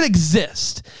want to believe it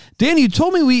exists. Dan, you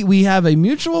told me we have a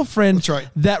mutual friend That's right.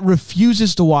 that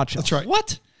refuses to watch it. That's right.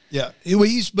 What? Yeah.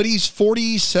 He's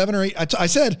 47 or 8. I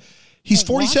said he's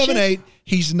 47, 8.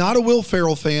 He's not a Will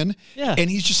Ferrell fan. Yeah. And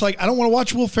he's just like, I don't want to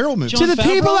watch Will Ferrell movies. To the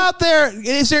Favreau? people out there,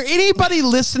 is there anybody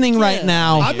listening right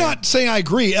now? I'm not saying I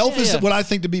agree. Elf is Yeah. what I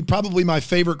think to be probably my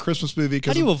favorite Christmas movie.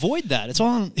 How do you avoid that? It's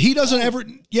on. He doesn't ever.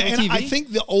 Yeah, on and TV? I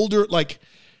think the older, like,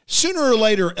 sooner or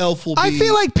later, Elf will be. I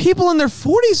feel like people in their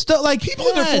 40s don't like people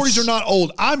in their Yes. 40s are not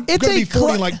old. I'm going It's to be a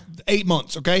 40 in like 8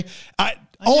 months, okay?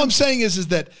 All I'm saying is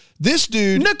that this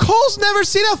dude. Nicole's never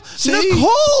seen Elf. See?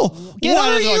 Nicole, Get what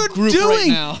out are of the you group doing right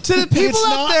now. to the people it's out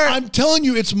not, there? I'm telling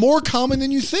you, it's more common than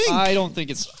you think. I don't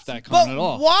think it's that but common at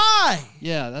all. why?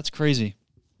 Yeah, that's crazy.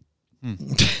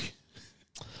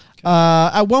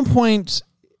 At one point,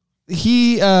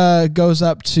 he goes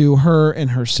up to her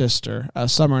and her sister,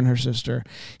 Summer and her sister.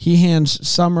 He hands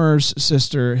Summer's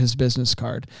sister his business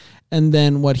card. And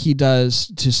then what he does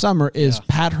to Summer is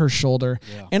pat her shoulder.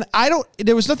 Yeah. And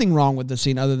there was nothing wrong with the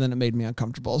scene other than it made me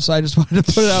uncomfortable. So I just wanted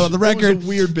to put it out on the That was record. a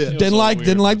weird bit. Didn't like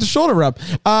the shoulder rub.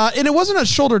 And it wasn't a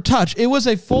shoulder touch. It was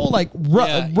a full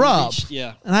Yeah, he rub. reached-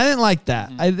 yeah. And I didn't like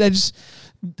that. I just,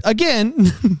 again,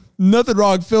 nothing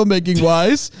wrong filmmaking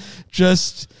wise.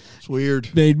 Just It's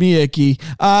weird. made me icky.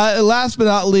 Last but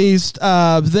not least,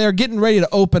 they're getting ready to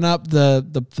open up the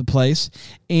place,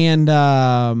 and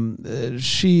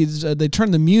they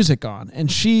turn the music on, and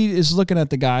she is looking at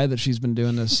the guy that she's been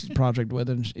doing this project with,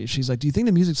 and she's like, "Do you think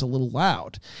the music's a little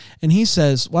loud?" And he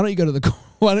says, "Why don't you go to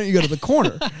the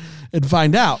corner and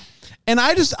find out?" And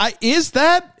is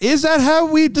that how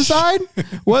we decide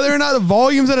whether or not the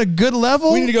volume's at a good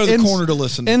level? We need to go to the corner to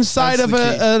listen. Inside That's of the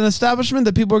key. an establishment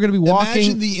that people are going to be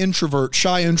walking. Imagine the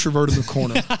shy introvert in the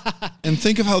corner, and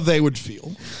think of how they would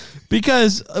feel.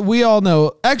 Because we all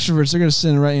know extroverts are going to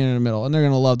sit right in the middle, and they're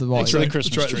going to love the volume. That's right.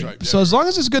 Christmas tree. So as long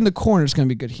as it's good in the corner, it's going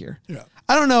to be good here. Yeah.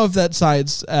 I don't know if that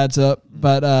science adds up,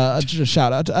 but just a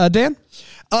shout out. Dan?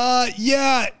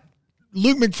 Yeah.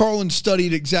 Luke McFarlane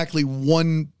studied exactly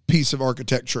one piece of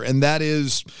architecture, and that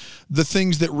is the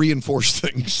things that reinforce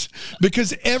things.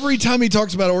 Because every time he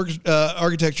talks about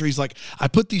architecture, he's like, I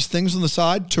put these things on the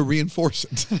side to reinforce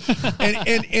it. and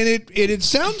it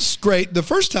sounds great the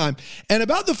first time. And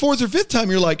about the fourth or fifth time,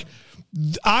 you're like,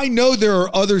 I know there are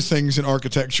other things in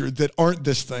architecture that aren't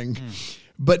this thing,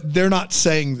 but they're not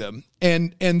saying them.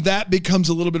 And that becomes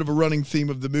a little bit of a running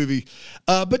theme of the movie.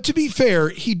 But to be fair,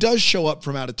 he does show up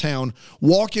from out of town,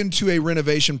 walk into a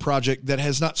renovation project that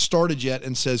has not started yet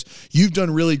and says, you've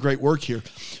done really great work here.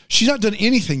 She's not done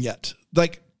anything yet.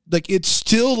 Like it's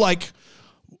still like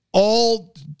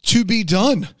all to be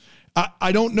done.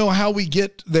 I don't know how we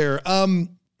get there.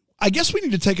 I guess we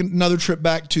need to take another trip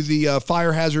back to the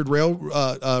fire hazard rail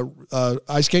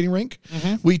ice skating rink.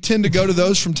 We tend to go to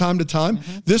those from time to time.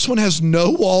 This one has no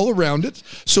wall around it.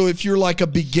 So if you're like a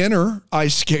beginner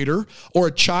ice skater or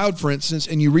a child, for instance,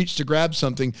 and you reach to grab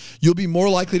something, you'll be more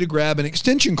likely to grab an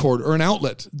extension cord or an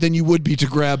outlet than you would be to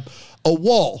grab a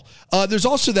wall. There's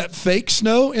also that fake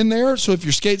snow in there. So if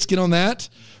your skates get on that,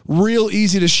 real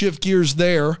easy to shift gears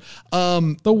there.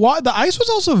 The ice was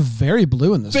also very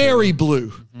blue in this. Very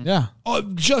blue. Yeah.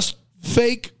 Just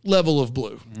fake level of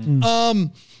blue.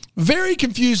 Very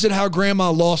confused at how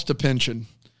grandma lost a pension.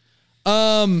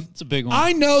 It's a big one.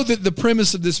 I know that the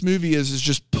premise of this movie is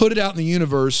just put it out in the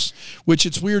universe, which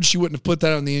it's weird she wouldn't have put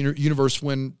that out in the universe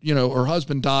when, her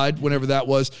husband died, whenever that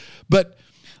was. But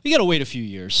you got to wait a few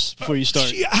years before you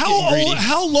start.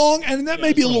 How long? And that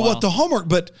may be a little what the Hallmark,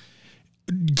 but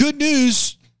good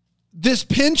news, this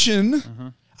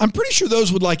pension, I'm pretty sure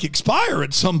those would expire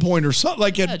at some point or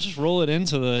something. Just roll it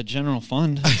into the general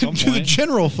fund at some to point. the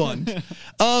general fund.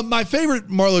 My favorite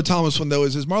Marlo Thomas one, though,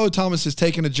 is Marlo Thomas has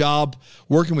taken a job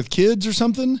working with kids or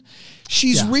something.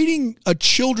 She's reading a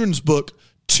children's book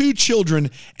to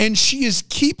children, and she is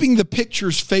keeping the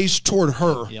pictures faced toward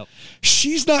her. Yep.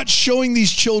 She's not showing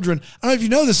these children. I don't know if you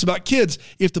know this about kids.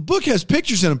 If the book has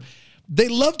pictures in them, they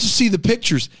love to see the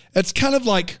pictures. That's kind of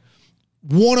like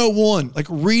 101, like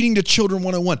reading to children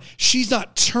 101. She's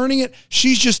not turning it.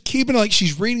 She's just keeping it like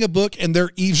she's reading a book and they're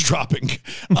eavesdropping. She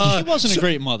wasn't a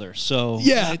great mother, so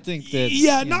I think that...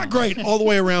 Yeah, not great all the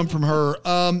way around from her.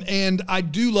 And I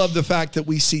do love the fact that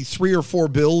we see 3 or 4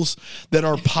 bills that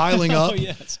are piling up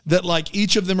that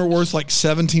each of them are worth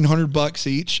 $1,700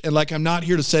 each. And I'm not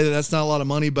here to say that that's not a lot of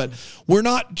money, but we're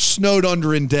not snowed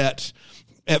under in debt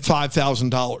at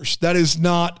 $5,000. That is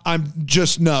not, I'm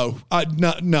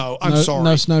sorry.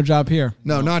 No snow job here.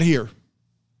 No, not here.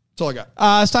 That's all I got.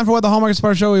 It's time for What the Hallmark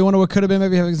Spark Show. We wonder what could have been.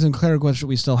 Maybe having some clerical questions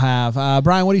we still have.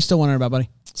 Brian, what are you still wondering about, buddy?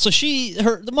 So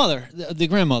the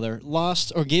grandmother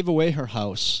lost or gave away her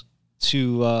house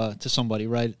to somebody,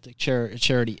 right?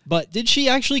 Charity. But did she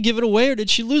actually give it away or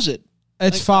did she lose it?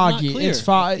 It's foggy. It's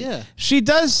foggy. Yeah. She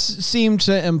does seem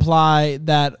to imply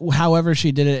that however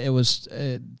she did it, it was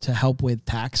to help with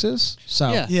taxes.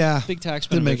 So yeah. Big tax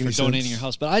benefit for donating your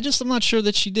house. But I'm not sure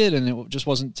that she did, and it just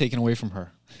wasn't taken away from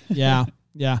her. Yeah.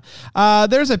 Yeah.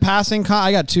 There's a passing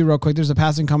I got 2 real quick. There's a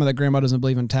passing comment that grandma doesn't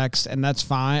believe in text, and that's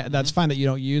fine. That's fine that you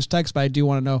don't use text, but I do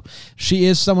want to know, she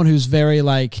is someone who's very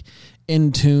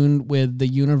in tune with the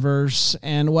universe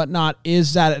and whatnot.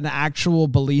 Is that an actual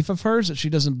belief of hers that she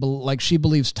doesn't she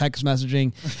believes text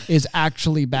messaging is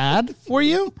actually bad for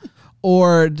you?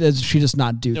 Or does she just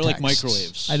not do They're text? like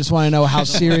microwaves. I just want to know how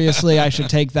seriously I should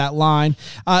take that line.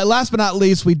 Last but not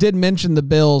least, we did mention the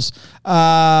bills.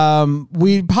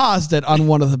 We paused it on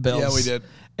one of the bills. Yeah, we did.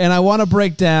 And I want to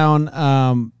break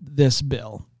down this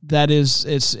bill. That is,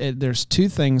 there's 2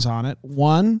 things on it.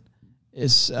 One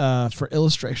is for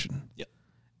illustration. Yep.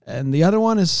 And the other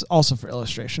one is also for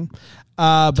illustration.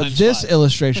 But this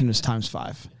illustration is times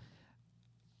 5.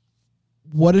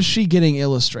 What is she getting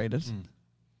illustrated?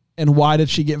 And why did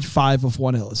she get 5 of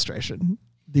one illustration?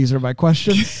 These are my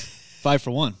questions. 5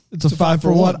 for 1. It's a 5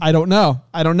 for 1. I don't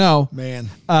know. Man.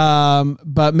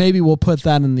 But maybe we'll put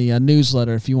that in the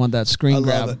newsletter if you want that screen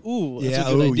grab. Love it. Ooh, that's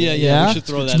a good idea. Yeah, we should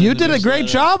throw that. You in the did a great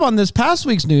newsletter. job on this past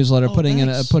week's newsletter, putting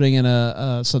thanks. in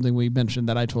a something we mentioned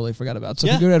that I totally forgot about. So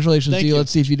Yeah. congratulations Thank to you. you.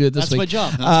 Let's see if you do it this That's week. my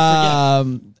job. Not to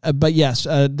forget. But yes,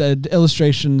 the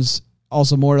illustrations.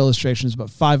 Also, more illustrations, but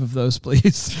 5 of those,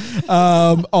 please.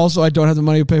 Also, I don't have the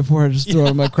money to pay for it. Just throw it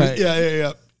on my credit.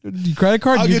 Yeah. Credit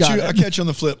card. I'll you get got you. it. I'll catch you on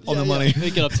the flip on the money.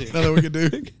 Make it up to you. Nothing we can do.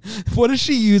 What is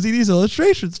she using these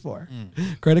illustrations for?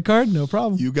 Credit card? No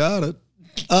problem. You got it.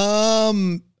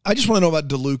 I just want to know about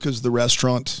DeLuca's, the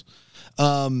restaurant.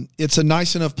 It's a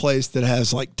nice enough place that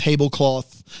has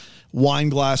tablecloth, wine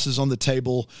glasses on the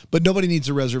table, but nobody needs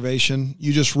a reservation.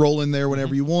 You just roll in there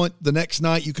whenever you want. The next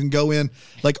night you can go in.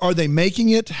 Are they making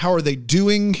it? How are they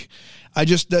doing?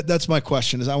 That's my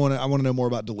question. Is I want to know more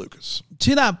about DeLuca's.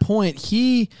 To that point,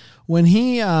 when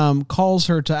he calls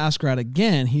her to ask her out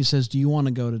again, he says, "Do you want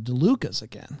to go to DeLuca's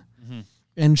again?"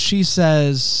 And she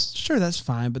says, "Sure, that's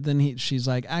fine." But then she's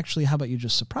like, "Actually, how about you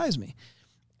just surprise me?"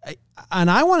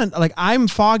 I want to I'm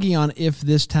foggy on if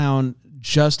this town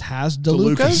just has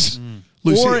DeLuca's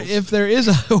Loose or heels. if there is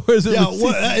a, or is it Yeah, loose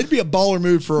well, it'd be a baller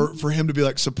move for him to be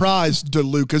like, surprise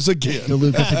DeLucas again. to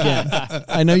Lucas again?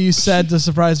 I know you said to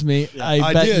surprise me.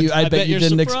 I bet did. you. I bet you you're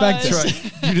didn't expect surprised. it.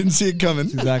 That's right. You didn't see it coming.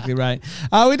 Exactly right.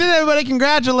 We did, everybody.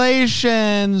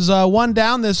 Congratulations. One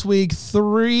down this week.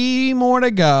 3 more to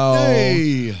go.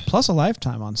 Hey. Plus a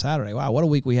lifetime on Saturday. Wow, what a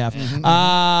week we have.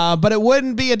 But it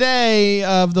wouldn't be a day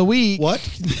of the week. What?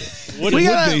 What We it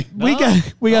got would a,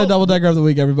 we got a double decker of the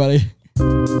week, everybody.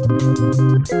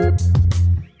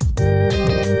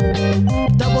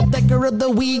 Double decker of the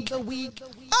week.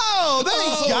 Oh,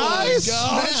 thanks, guys.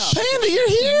 gosh. Panda, you're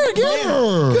here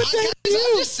again. Good day to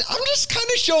you. I'm just kind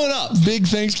of showing up. Big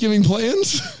Thanksgiving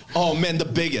plans? Oh man, the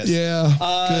biggest. Yeah.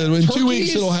 Good. In 2 weeks,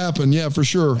 turkeys? it'll happen. Yeah, for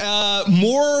sure.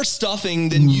 More stuffing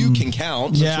than you can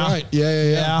count. Yeah. That's right.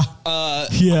 Yeah.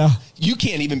 Yeah. You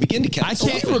can't even begin to count. Are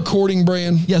we recording,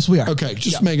 Bran? Yes, we are. Okay,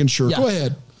 just making sure. Yeah. Go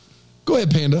ahead. Go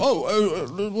ahead, Panda. Well,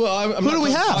 I'm Who not do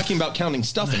we have? talking about counting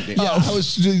stuffing. Dan. yeah, I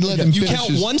was letting him You finish count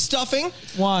his- one stuffing.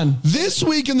 One. This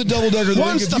week in the Double Decker of the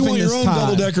One Week, if you stuffing want your this own time.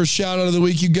 Double Decker shout out of the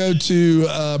week, you go to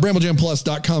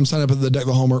BrambleJamPlus.com, sign up at the Deck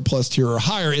the Hallmark Plus tier or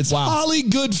higher. It's Holly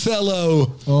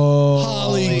Goodfellow. Oh,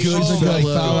 Holly she's a good Goodfellow.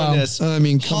 fellow. Goodness. I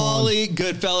mean, come on. Holly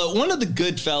Goodfellow, one of the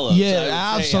good fellows. I Yeah,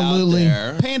 would say, out absolutely.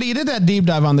 there. Panda, you did that deep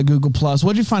dive on the Google Plus.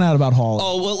 What'd you find out about Holly?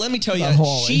 Oh, well, let me tell you, About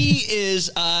Holly. she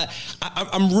is,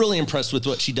 I'm really impressed with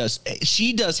what she does.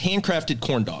 She does handcrafted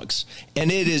corn dogs,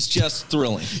 and it is just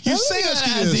thrilling. You Let say me that ask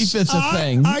you if it's a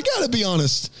thing. I got to be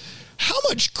honest. How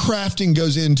much crafting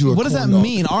goes into a What does that corn dog?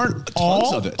 mean? Aren't Tons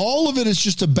all of it. All of it is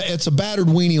just it's a battered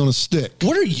weenie on a stick.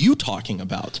 What are you talking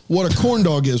about? What a corn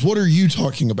dog is. What are you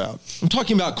talking about? I'm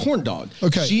talking about corn dog.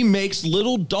 Okay. She makes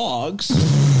little dogs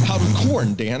out of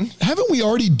corn, Dan. Haven't we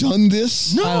already done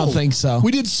this? No. I don't think so.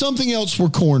 We did something else for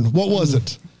corn. What was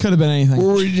it? Could have been anything.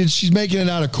 Where she's making it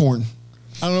out of corn.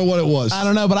 I don't know what it was. I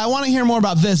don't know, but I want to hear more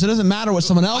about this. It doesn't matter what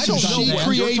someone else I has don't done. know. She Dan.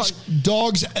 creates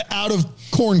dogs out of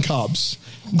corn cobs.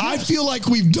 I feel like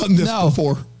we've done this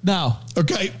before. No.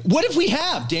 Okay. What if we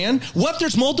have, Dan? What if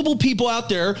there's multiple people out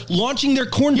there launching their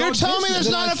corn You're dog telling me business? there's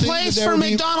Then I not a think place that there for would be-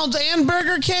 McDonald's and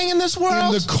Burger King in this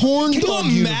world? In the corn Can dog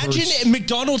you imagine universe. if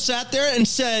McDonald's sat there and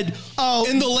said, Oh.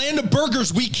 in the land of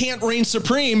burgers, we can't reign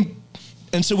supreme,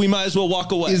 and so we might as well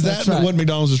walk away. Is That's that right. what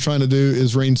McDonald's is trying to do?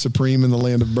 Is reign supreme in the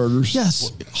land of burgers? Yes.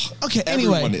 Okay,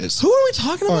 Everyone anyway. is. Who are we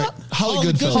talking All about? right. Holly Holly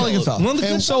Goodfellow. Holly Goodfellow. One of the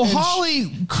And- good So and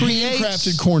Holly creates...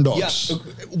 handcrafted corn dogs. Yes,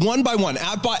 one by one.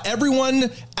 I bought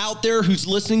everyone out there who's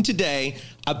listening today.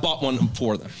 I bought one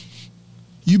for them.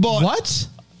 You bought What?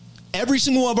 Every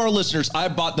single one of our listeners, I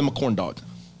bought them a corn dog.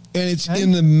 and it's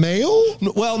in the mail.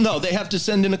 Well, no, they have to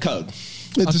send in a code.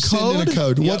 It's A a send in a code?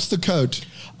 code. Yep. What's the code?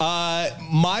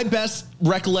 My best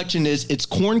recollection is it's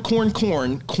corn,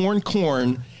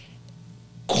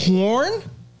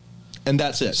 and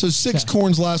that's it. So 6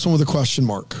 corns. Last one with a question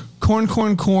mark. Corn.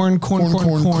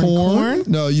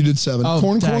 No, you did 7. Oh,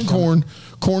 Corn.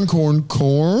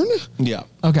 yeah.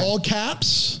 Okay. All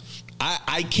caps.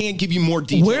 I can't give you more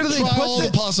details. Where do they Try put all the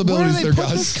the possibilities Where do they there, put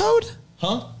guys. this code?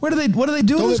 Huh? What do they do Don't with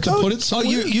we this have to code? put it Oh,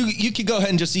 somewhere? you could go ahead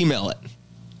and just email it.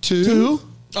 to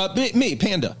Me,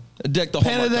 Panda. Deck the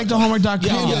Panda@deckthehallmark.com.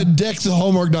 Panda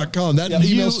deckthehallmark.com. That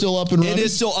email's still up and running. It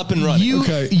is still up and running.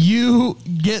 You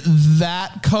get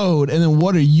that code, and then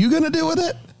what are you going to do with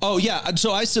it? Oh yeah,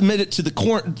 so I submit it to the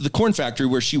corn factory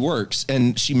where she works,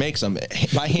 and she makes them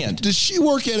by hand. Does she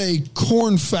work at a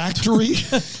corn factory?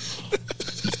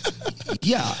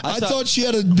 Yeah, I thought she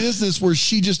had a business where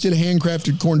she just did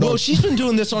handcrafted corn dogs. Well, she's been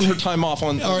doing this on her time off.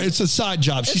 On All right, it's a side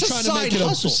job. She's It's a trying to make side it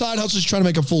hustle. a side hustle. She's trying to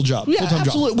make a full job. yeah, full-time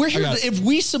absolutely. job. We're I here got it. if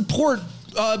we support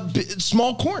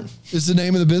small corn. Is the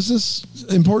name of the business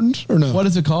important or no? What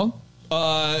is it called?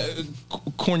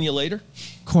 Cornulator.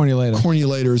 Cornulator.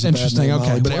 Cornulator is a Interesting, bad name, okay.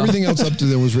 Holly, but Well. everything else up to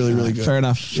them was really, really good. Fair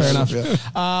enough. Fair enough. Yeah.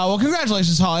 Well,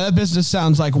 congratulations, Holly. That business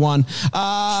sounds like one.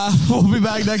 We'll be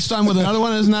back next time with another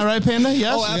one. Isn't that right, Panda?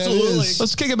 Yes? Oh, absolutely. is.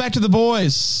 Let's kick it back to the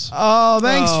boys. Oh,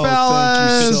 thanks, Oh, fellas.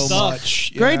 thank you so Stuff.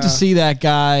 much. Great Yeah. to see that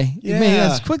guy. Yeah.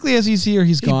 Man, as quickly as he's here,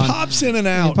 he's He gone. pops in and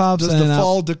out. He pops Does in the and out.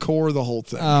 fall decor, the whole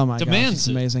thing. Oh my Demands gosh, it's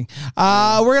it. amazing.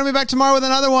 We're gonna be back tomorrow with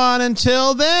another one.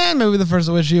 Until then, maybe the first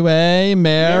to wish you a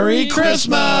Merry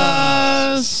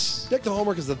Christmas. Deck the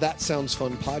Hallmark is the That Sounds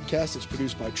Fun podcast. It's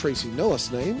produced by Tracy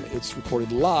Nillis Name. It's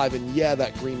recorded live in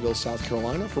that Greenville, South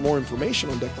Carolina. For more information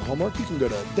on Deck the Hallmark, you can go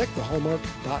to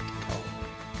deckthehallmark.com.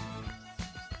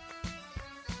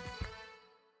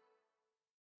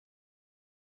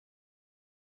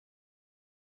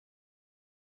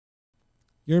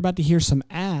 You're about to hear some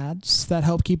ads that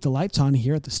help keep the lights on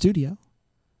here at the studio.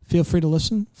 Feel free to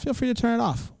listen. Feel free to turn it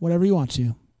off, whatever you want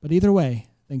to. But either way,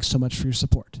 thanks so much for your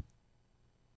support.